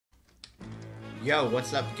Yo,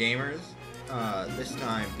 what's up, gamers? This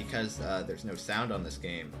time, because there's no sound on this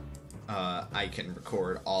game, I can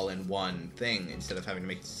record all in one thing instead of having to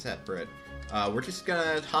make it separate. We're just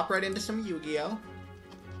gonna hop right into some Yu-Gi-Oh!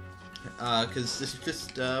 Because this is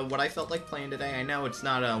just what I felt like playing today. I know it's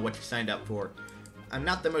not what you signed up for. I'm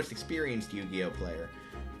not the most experienced Yu-Gi-Oh! Player,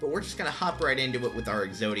 but we're just gonna hop right into it with our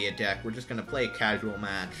Exodia deck. We're just gonna play a casual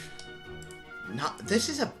match. This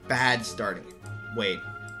is a bad starting... Wait.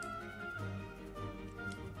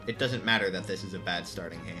 It doesn't matter that this is a bad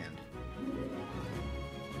starting hand.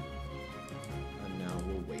 No,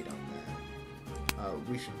 we'll wait on that.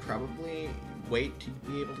 We should probably wait to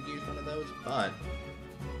be able to use one of those, but...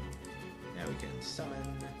 Now we can summon...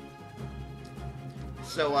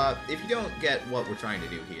 So, if you don't get what we're trying to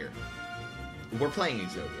do here, we're playing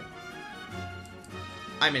Exodia.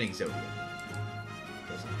 I'm in Exodia.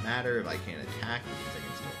 Doesn't matter if I can't attack, because I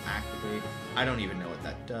can still activate. I don't even know what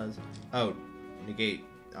that does. Oh, negate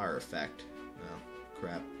our effect. Oh,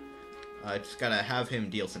 crap. Just gotta have him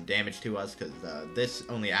deal some damage to us, because this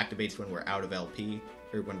only activates when we're out of LP,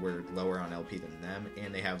 or when we're lower on LP than them,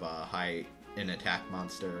 and they have an attack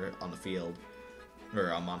monster on the field, or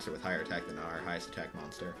a monster with higher attack than our highest attack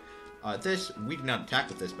monster. We do not attack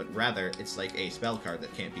with this, but rather, it's like a spell card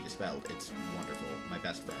that can't be dispelled. It's wonderful. My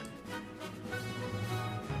best friend.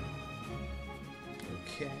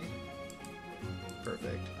 Okay.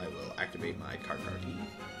 Perfect. I will activate my card.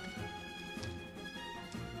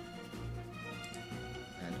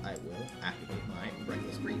 And I will activate my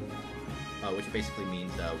Reckless Greed. Which basically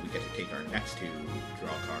means we get to take our next two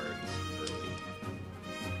draw cards early.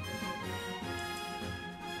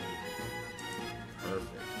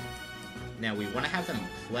 Perfect. Now we want to have them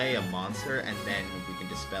play a monster, and then we can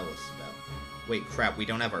dispel a spell. Wait, crap, we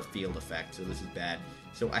don't have our field effect, so this is bad.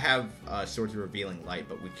 So I have Swords of Revealing Light,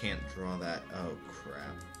 but we can't draw that. Oh,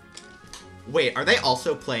 crap. Wait, are they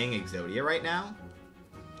also playing Exodia right now?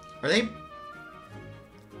 Are they...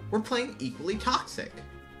 We're playing equally toxic.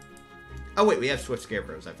 Oh, wait, we have Swift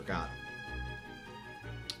Scarecrows, I forgot.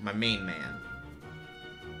 My main man.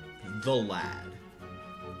 The Lad.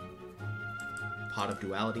 Pot of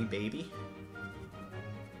Duality, baby.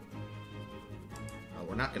 Oh,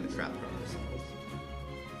 we're not going to trap ourselves.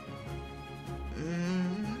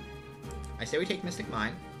 I say we take Mystic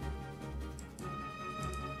Mine.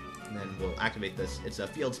 And then we'll activate this. It's a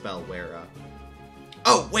field spell where,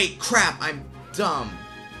 Oh, wait, crap! I'm dumb!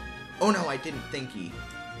 Oh no, I didn't thinky.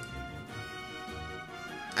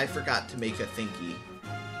 I forgot to make a thinky.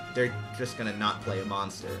 They're just gonna not play a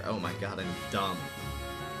monster. Oh my god, I'm dumb.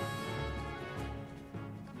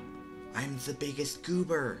 I'm the biggest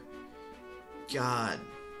goober! God.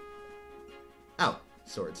 Oh,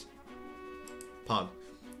 swords. Pog.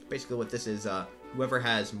 Basically what this is, whoever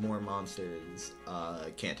has more monsters,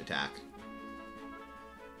 can't attack.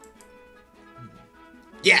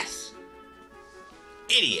 Yes!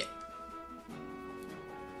 Idiot!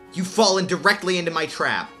 You've fallen directly into my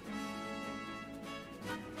trap!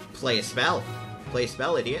 Play a spell. Play a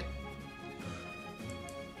spell, idiot.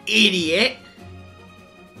 Idiot!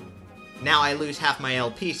 Now I lose half my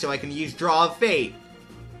LP, so I can use Draw of Fate.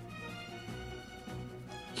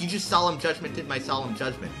 He just Solemn Judgmented my Solemn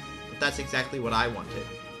Judgment. But that's exactly what I wanted.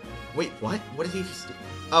 Wait, what? What did he just do?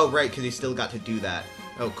 Oh, right, because he still got to do that.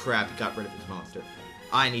 Oh, crap, he got rid of his monster.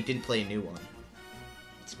 Ah, and he didn't play a new one.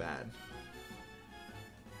 It's bad.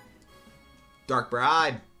 Dark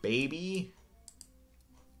Bride, baby.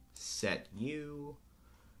 Set you.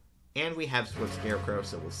 And we have Swift Scarecrow,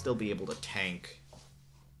 so we'll still be able to tank.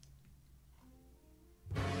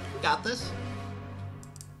 We got this.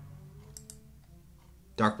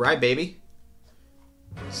 Dark Bride, baby.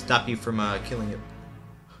 Stop you from killing it.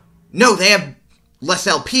 No, they have less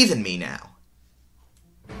LP than me now.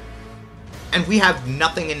 And we have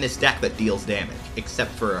nothing in this deck that deals damage,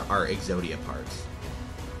 except for our Exodia parts.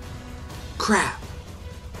 Crap.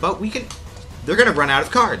 But we can... They're gonna run out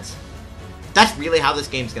of cards. That's really how this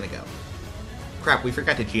game's gonna go. Crap, we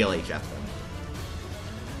forgot to GLHF them.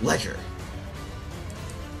 Ledger.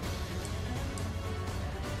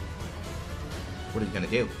 What are you gonna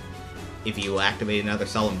do? If you activate another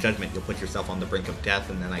Solemn Judgment, you'll put yourself on the brink of death,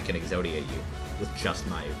 and then I can Exodia you with just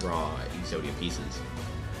my raw Exodia pieces.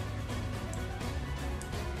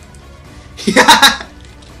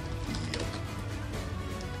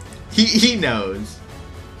 He knows.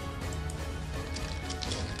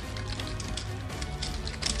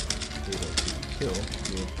 Able to kill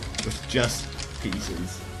you with just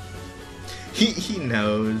pieces. He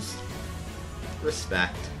knows.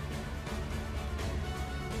 Respect.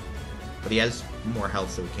 But he has more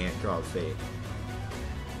health, so he can't draw a fate.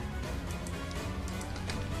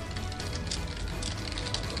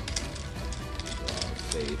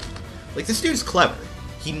 save. Like, this dude's clever.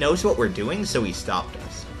 He knows what we're doing, so he stopped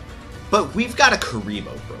us. But we've got a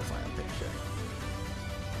Karibo profile picture.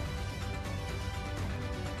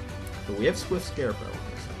 But we have Swift Scarecrow on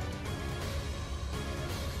this side.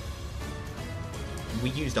 We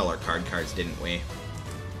used all our card cards, didn't we?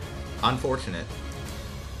 Unfortunate.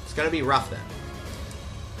 It's gonna be rough then.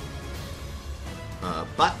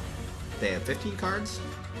 But they have 15 cards.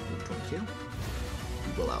 22.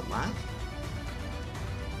 We will outlast.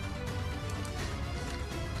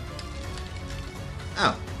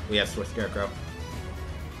 Oh, we have Swift Scarecrow.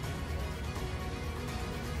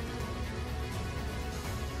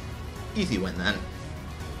 Easy win then.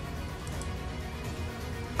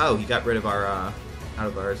 Oh, he got rid of our out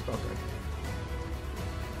of our spell card.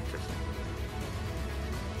 Interesting.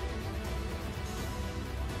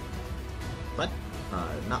 But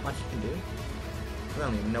not much you can do. I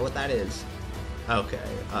don't even know what that is. Okay,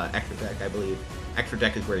 extra deck, I believe. Extra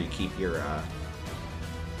deck is where you keep your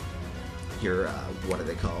what are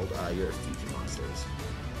they called? Your fusion monsters.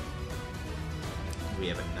 We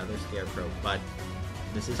have another Scarecrow, but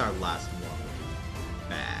this is our last one, which is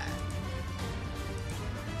bad.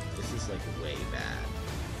 This is, like, way bad.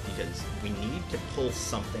 Because we need to pull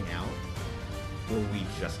something out, or we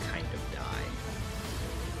just kind of die.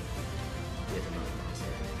 We have another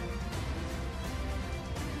monster.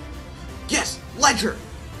 Yes! Ledger!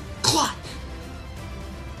 Clutch!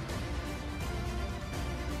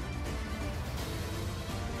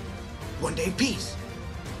 One day peace!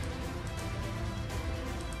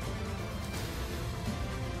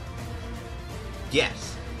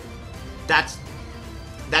 Yes. That's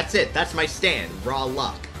it. That's my stand. Raw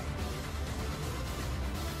luck.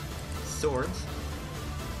 Swords.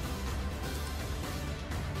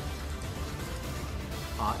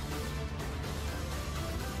 Hot.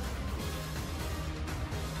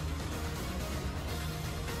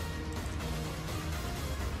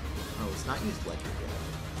 Oh, it's not used Ledger yet.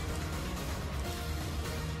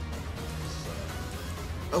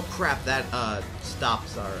 Oh crap, that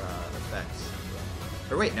stops our effects.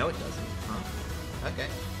 Or wait, no it doesn't. Huh. Okay.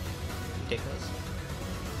 You take those.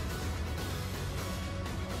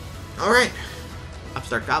 Alright.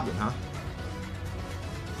 Upstart Goblin, huh?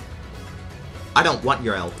 I don't want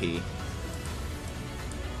your LP.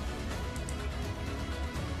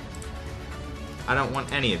 I don't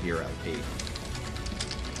want any of your LP.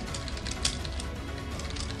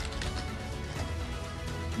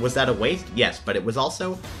 Was that a waste? Yes, but it was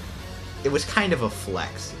also... It was kind of a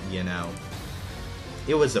flex, you know?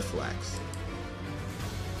 It was a flex.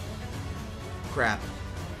 Crap.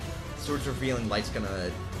 Swords Revealing Light's gonna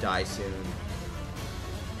die soon.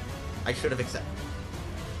 I should have accepted.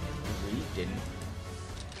 We didn't.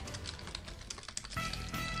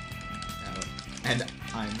 No. And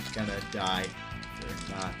I'm gonna die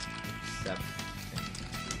for not accepting.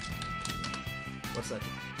 What's that?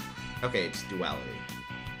 Okay, it's duality.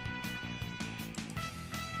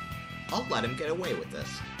 I'll let him get away with this.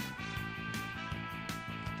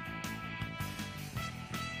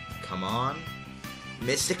 Come on.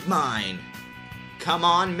 Mystic Mine. Come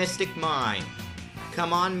on, Mystic Mine.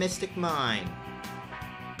 Come on, Mystic Mine.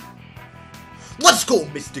 Let's go,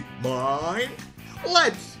 Mystic Mine.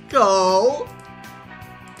 Let's go.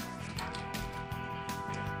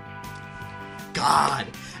 God.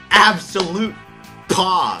 Absolute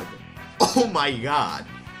pog. Oh my god.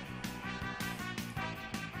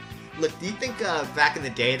 Look, do you think back in the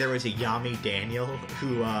day there was a Yami Daniel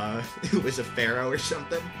who was a pharaoh or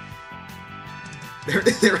something? There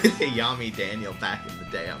was a Yami Daniel back in the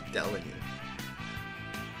day, I'm telling you.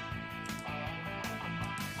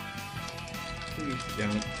 Please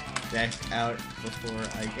don't deck out before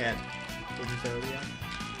I get Exodia.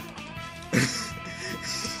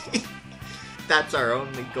 That's our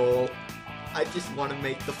only goal. I just want to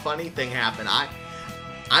make the funny thing happen. I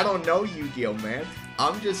don't know Yu-Gi-Oh, man.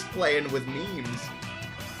 I'm just playing with memes.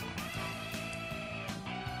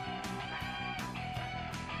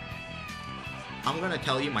 I'm gonna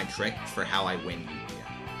tell you my trick for how I win Yu-Gi-Oh.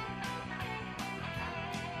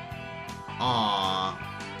 Aww.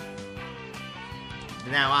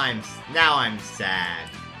 Now I'm sad.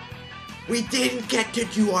 We didn't get to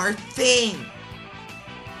do our thing.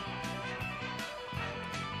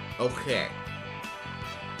 Okay.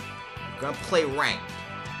 We're gonna play ranked.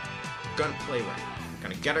 We're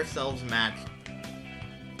gonna get ourselves matched.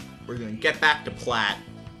 We're gonna get back to Plat.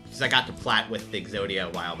 Because I got to Plat with Exodia a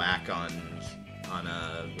while back on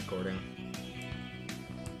a recording.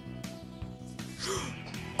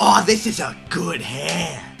 Oh, this is a good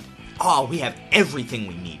hand. Oh, we have everything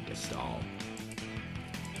we need to stall.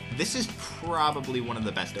 This is probably one of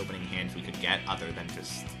the best opening hands we could get, other than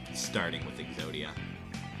just starting with Exodia.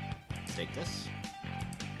 Let's take this.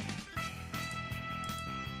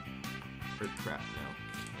 Or crap, no.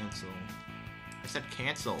 Cancel. I said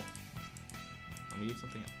cancel. Let me use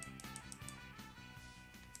something else.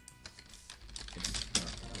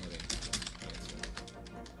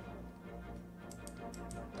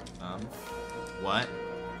 What?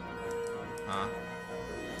 Huh?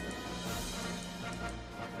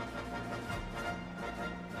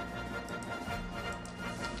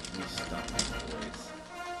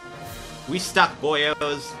 We stuck,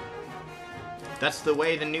 boyos. That's the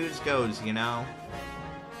way the news goes, you know?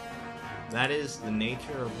 That is the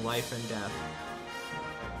nature of life and death.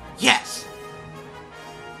 Yes!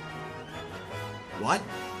 What?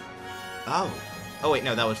 Oh. Oh, wait,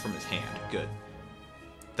 no, that was from his hand. Good.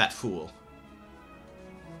 That fool.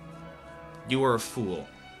 You were a fool.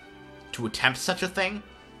 To attempt such a thing?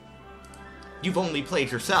 You've only played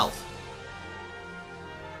yourself.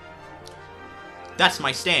 That's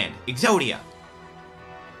my stand. Exodia!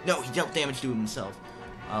 No, he dealt damage to himself.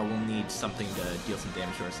 We'll need something to deal some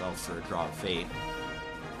damage to ourselves for a draw of fate.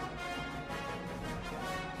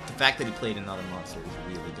 The fact that he played another monster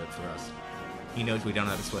is really good for us. He knows we don't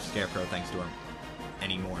have a Swift Scarecrow thanks to him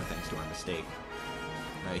anymore, thanks to our mistake.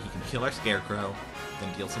 He can kill our Scarecrow,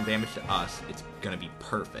 then deal some damage to us. It's gonna be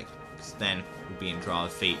perfect, because then we'll be in draw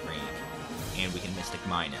of fate range, and we can Mystic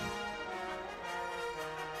Mine him.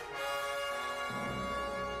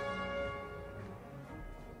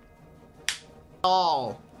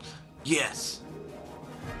 Oh, yes.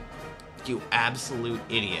 You absolute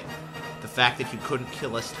idiot. The fact that you couldn't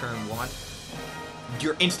kill us turn 1,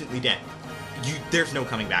 you're instantly dead. There's no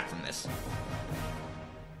coming back from this.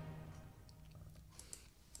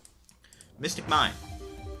 Mystic Mine.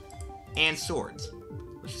 And Swords.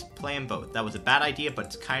 Let's just play them both. That was a bad idea, but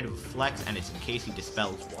it's kind of a flex, and it's in case he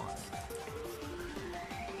dispels one.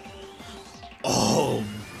 Oh,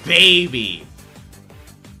 baby!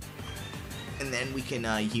 And then we can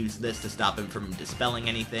use this to stop him from dispelling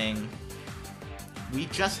anything. We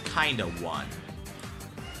just kinda won.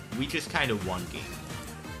 We just kinda won game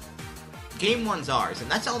 1. Game 1's ours,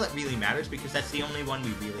 and that's all that really matters, because that's the only one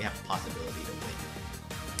we really have a possibility to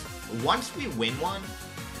win. Once we win one,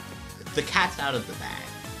 the cat's out of the bag.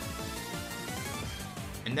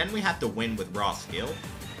 And then we have to win with raw skill,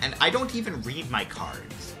 and I don't even read my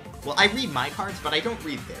cards. Well, I read my cards, but I don't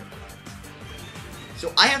read their cards.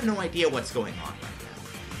 So I have no idea what's going on right now.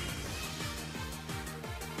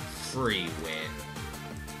 Free win.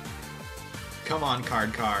 Come on,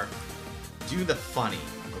 card car. Do the funny,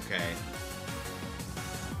 okay?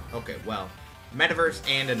 Okay, well, Metaverse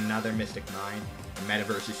and another Mystic Mine. The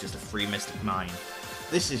Metaverse is just a free Mystic Mine.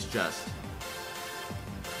 This is just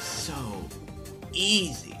so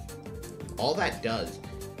easy. All that does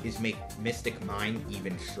is make Mystic Mine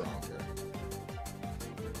even stronger.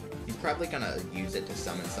 He's probably gonna use it to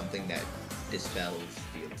summon something that dispels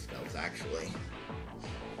field spells, actually.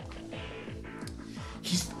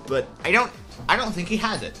 But I don't think he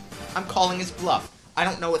has it. I'm calling his bluff. I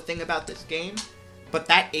don't know a thing about this game, but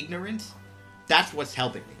that ignorance, that's what's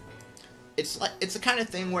helping me. It's the kind of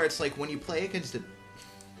thing where it's like when you play against it.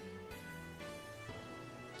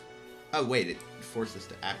 Oh wait, it forced us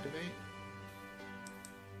to activate?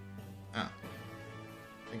 Oh.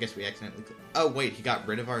 I guess we accidentally... Oh, wait, he got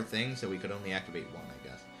rid of our thing, so we could only activate one, I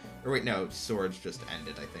guess. Or wait, no, Swords just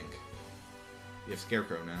ended, I think. We have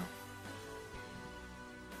Scarecrow now.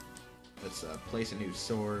 Let's place a new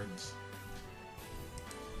Swords.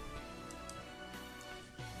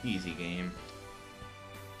 Easy game.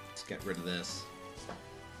 Let's get rid of this.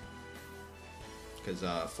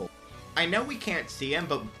 Because, full... I know we can't see him,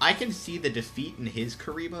 but I can see the defeat in his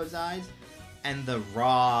Karibo's eyes, and the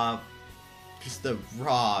raw... Just the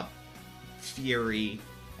raw fury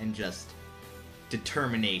and just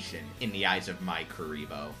determination in the eyes of my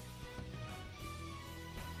Karibo.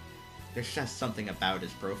 There's just something about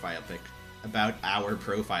his profile about our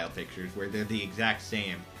profile pictures where they're the exact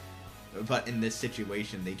same. But in this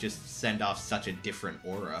situation, they just send off such a different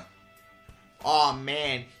aura. Aw,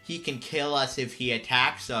 man, he can kill us if he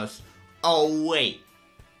attacks us. Oh, wait.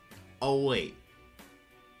 Oh, wait.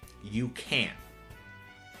 You can't.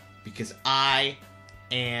 Because I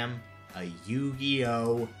am a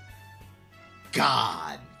Yu-Gi-Oh!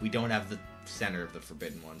 God! We don't have the center of the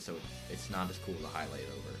Forbidden One, so it's not as cool to highlight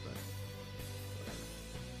over, but whatever.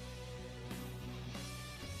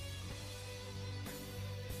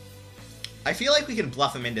 I feel like we can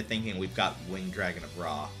bluff him into thinking we've got Winged Dragon of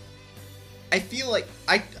Ra. I feel like...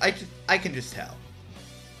 I can just tell.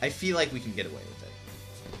 I feel like we can get away with it.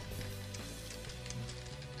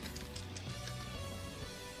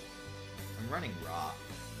 running raw.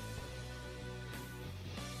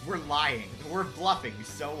 We're lying. We're bluffing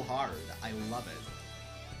so hard. I love it.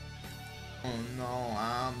 Oh no,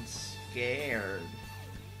 I'm scared.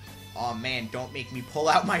 Oh man, don't make me pull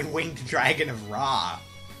out my Winged Dragon of Ra.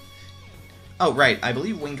 Oh right, I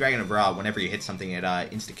believe Winged Dragon of Ra, whenever you hit something, it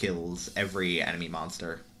insta-kills every enemy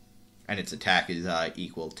monster. And its attack is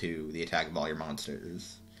equal to the attack of all your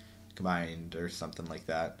monsters combined, or something like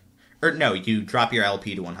that. Or no, you drop your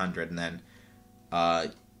LP to 100, and then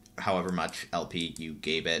however much LP you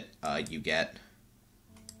gave it, you get.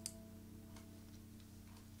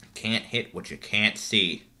 Can't hit what you can't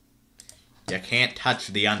see. You can't touch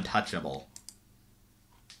the untouchable.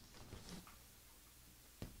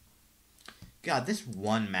 God, this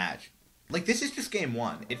one match. Like, this is just game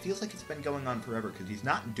one. It feels like it's been going on forever because he's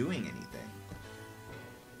not doing anything.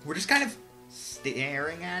 We're just kind of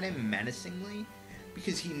staring at him menacingly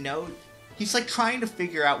because he knows... He's, like, trying to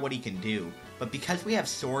figure out what he can do. But because we have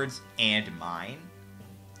swords and mine,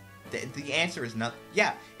 the answer is not...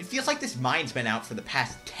 Yeah, it feels like this mine's been out for the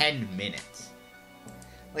past 10 minutes.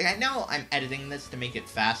 Like, I know I'm editing this to make it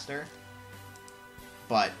faster,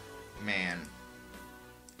 but, man,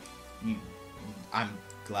 I'm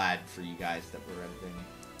glad for you guys that we're editing.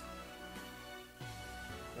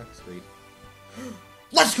 That's sweet.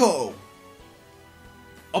 Let's go!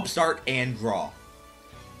 Upstart and draw.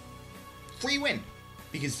 Free win!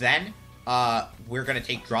 Because then, we're gonna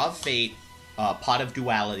take Draw of Fate, Pot of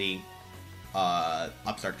Duality,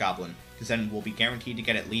 Upstart Goblin, because then we'll be guaranteed to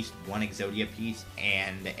get at least one Exodia piece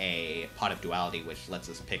and a Pot of Duality, which lets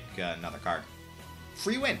us pick another card.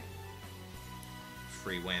 Free win!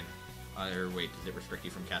 Free win. Or wait, does it restrict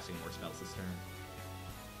you from casting more spells this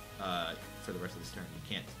turn? For the rest of this turn, you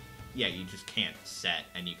can't... Yeah, you just can't set,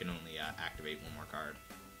 and you can only activate one more card.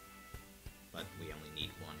 But we only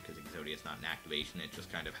need one, because Exodia's not an activation, it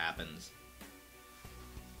just kind of happens.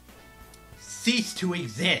 Cease to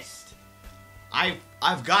exist!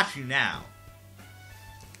 I've got you now.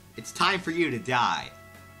 It's time for you to die.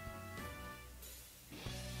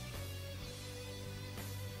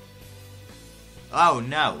 Oh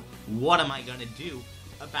no, what am I gonna do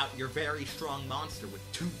about your very strong monster with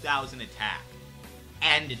 2,000 attack?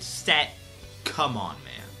 And it's set. Come on,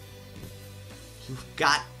 man. You've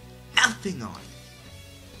got nothing on it.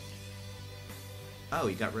 Oh,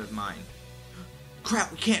 he got rid of mine.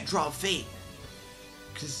 Crap, we can't draw a Fate.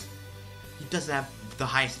 Because he doesn't have the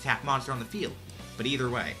highest attack monster on the field. But either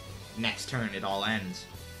way, next turn it all ends.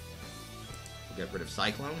 We'll get rid of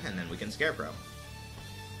Cyclone, and then we can Scarecrow.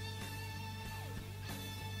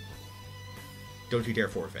 Don't you dare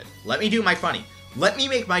forfeit. Let me do my funny. Let me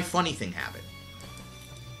make my funny thing happen.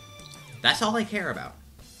 That's all I care about.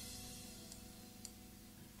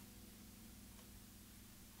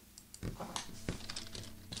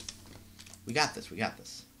 We got this, we got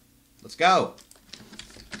this. Let's go!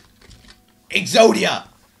 Exodia!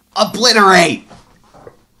 Obliterate!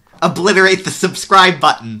 Obliterate the subscribe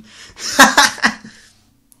button!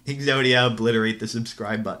 Exodia, obliterate the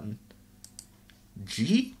subscribe button.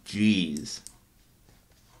 GG's.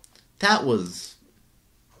 That was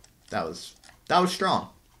strong.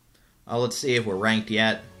 Let's see if we're ranked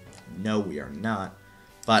yet. No, we are not.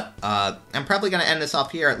 But I'm probably going to end this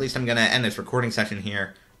off here. At least I'm going to end this recording session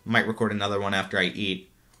here. Might record another one after I eat.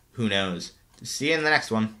 Who knows? See you in the next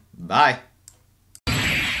one. Bye.